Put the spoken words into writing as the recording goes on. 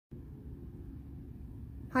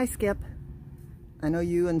Hi, Skip. I know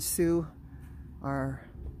you and Sue are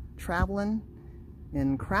traveling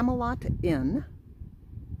in Cramelot Inn,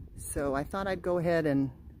 so I thought I'd go ahead and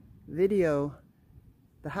video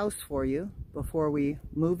the house for you before we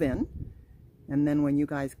move in, and then when you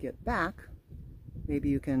guys get back, maybe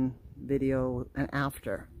you can video an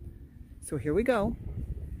after. So here we go.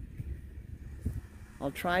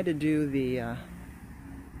 I'll try to do the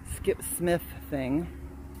Skip Smith thing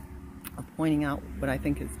of pointing out what I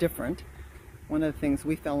think is different. One of the things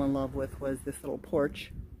we fell in love with was this little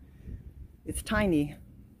porch. It's tiny,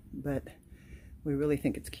 but we really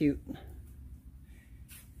think it's cute.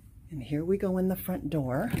 And here we go in the front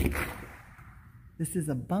door. This is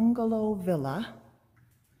a bungalow villa.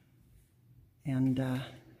 And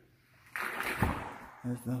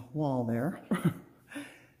there's the wall there.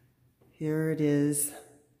 Here it is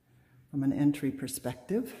from an entry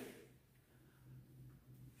perspective.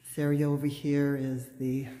 This area over here is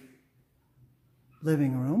the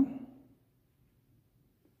living room.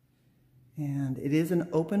 And it is an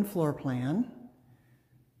open floor plan,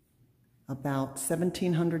 about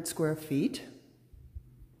 1,700 square feet.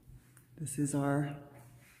 This is our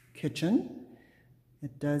kitchen.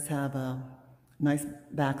 It does have a nice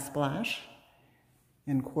backsplash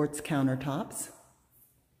and quartz countertops.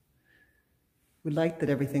 We liked that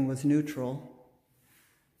everything was neutral.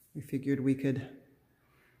 We figured we could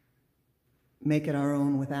make it our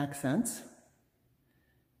own with accents.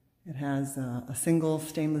 It has a single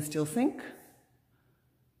stainless steel sink,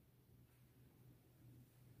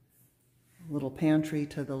 a little pantry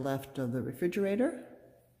to the left of the refrigerator,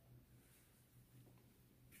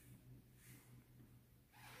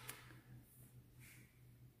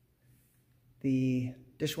 the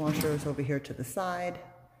dishwasher is over here to the side,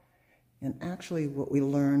 and actually what we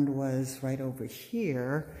learned was right over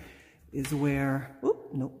here is where,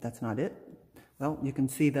 oop, nope, that's not it. Well, you can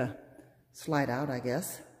see the slide out, I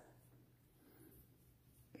guess.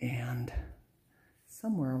 And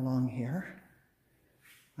somewhere along here,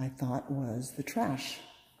 I thought was the trash.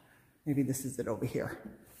 Maybe this is it over here.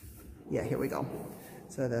 Yeah, here we go.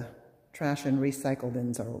 So the trash and recycle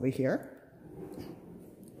bins are over here.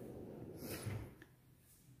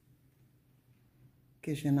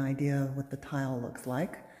 Gives you an idea of what the tile looks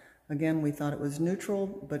like. Again, we thought it was neutral,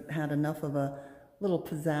 but had enough of a little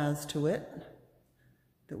pizzazz to it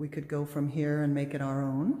that we could go from here and make it our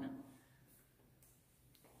own.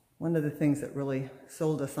 One of the things that really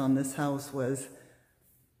sold us on this house was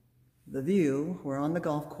the view. We're on the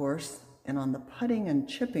golf course and on the putting and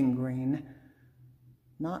chipping green,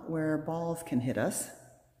 not where balls can hit us.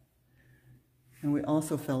 And we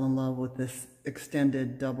also fell in love with this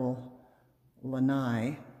extended double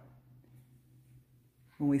lanai.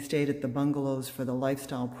 When we stayed at the bungalows for the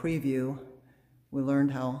lifestyle preview, we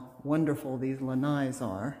learned how wonderful these lanais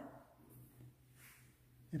are.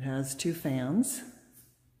 It has 2 fans.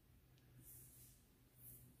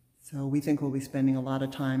 So we think we'll be spending a lot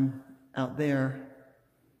of time out there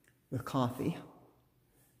with coffee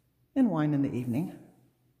and wine in the evening.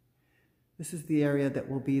 This is the area that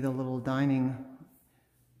will be the little dining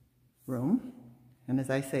room. And as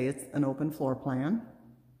I say, it's an open floor plan.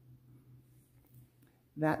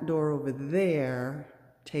 That door over there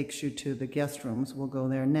takes you to the guest rooms. We'll go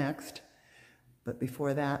there next. But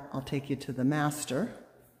before that, I'll take you to the master.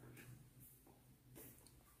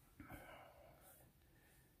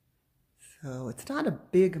 So it's not a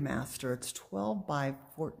big master. It's 12 by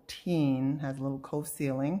 14, has a little cove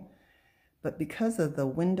ceiling. But because of the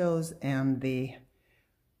windows and the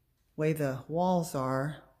way the walls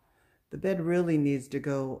are, the bed really needs to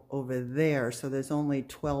go over there. So there's only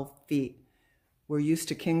 12 feet. We're used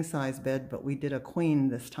to king-size bed, but we did a queen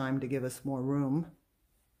this time to give us more room.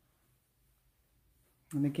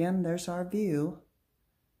 And again, there's our view.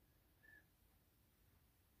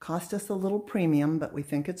 Cost us a little premium, but we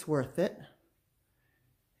think it's worth it.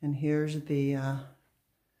 And here's the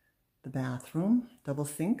bathroom, double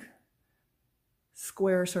sink.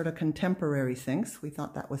 Square sort of contemporary sinks. We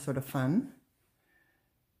thought that was sort of fun.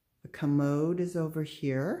 The commode is over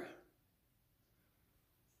here.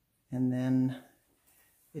 And then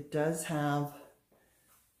it does have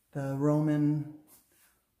the Roman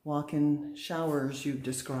walk-in showers you've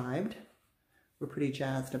described. We're pretty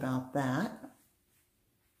jazzed about that.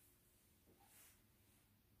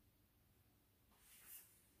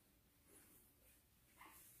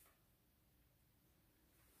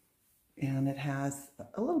 And it has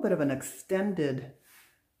a little bit of an extended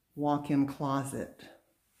walk-in closet.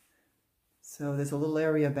 So there's a little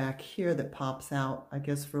area back here that pops out, I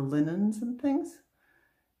guess, for linens and things.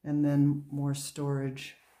 And then more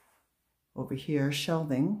storage over here,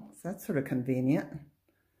 shelving. So that's sort of convenient.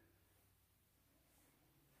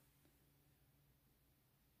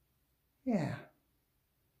 Yeah.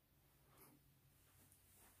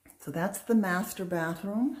 So that's the master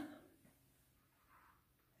bathroom.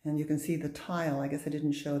 And you can see the tile. I guess I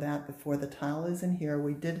didn't show that before. The tile is in here.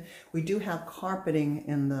 We do have carpeting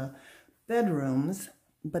in the bedrooms,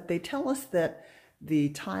 but they tell us that the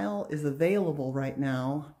tile is available right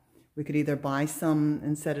now. We could either buy some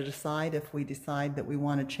and set it aside if we decide that we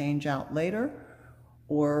want to change out later,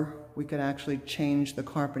 or we could actually change the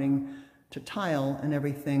carpeting to tile and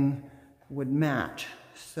everything would match.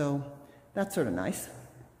 So that's sort of nice.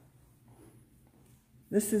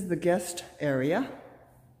 This is the guest area.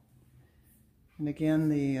 And again,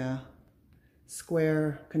 the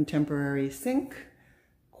square contemporary sink,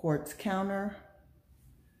 quartz counter.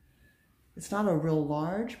 It's not a real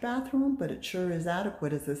large bathroom, but it sure is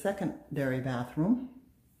adequate as a secondary bathroom.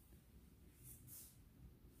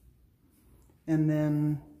 And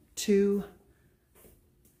then 2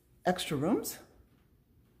 extra rooms.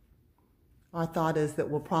 Our thought is that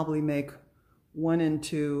we'll probably make one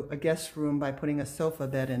into a guest room by putting a sofa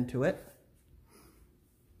bed into it,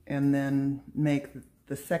 and then make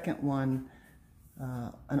the second one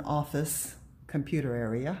an office computer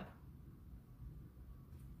area.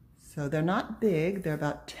 So they're not big, they're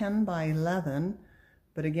about 10 by 11,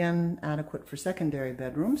 but again, adequate for secondary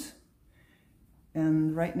bedrooms.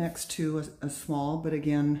 And right next to a small, but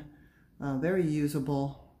again, very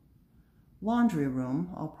usable laundry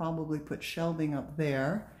room. I'll probably put shelving up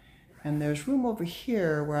there. And there's room over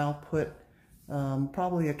here where I'll put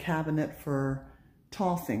probably a cabinet for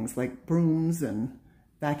tall things like brooms and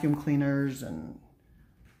vacuum cleaners and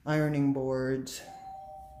ironing boards.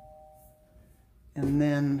 And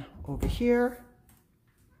then over here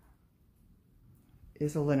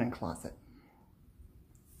is a linen closet.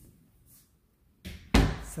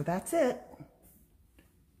 So that's it.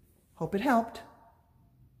 Hope it helped.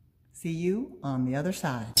 See you on the other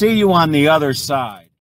side. See you on the other side.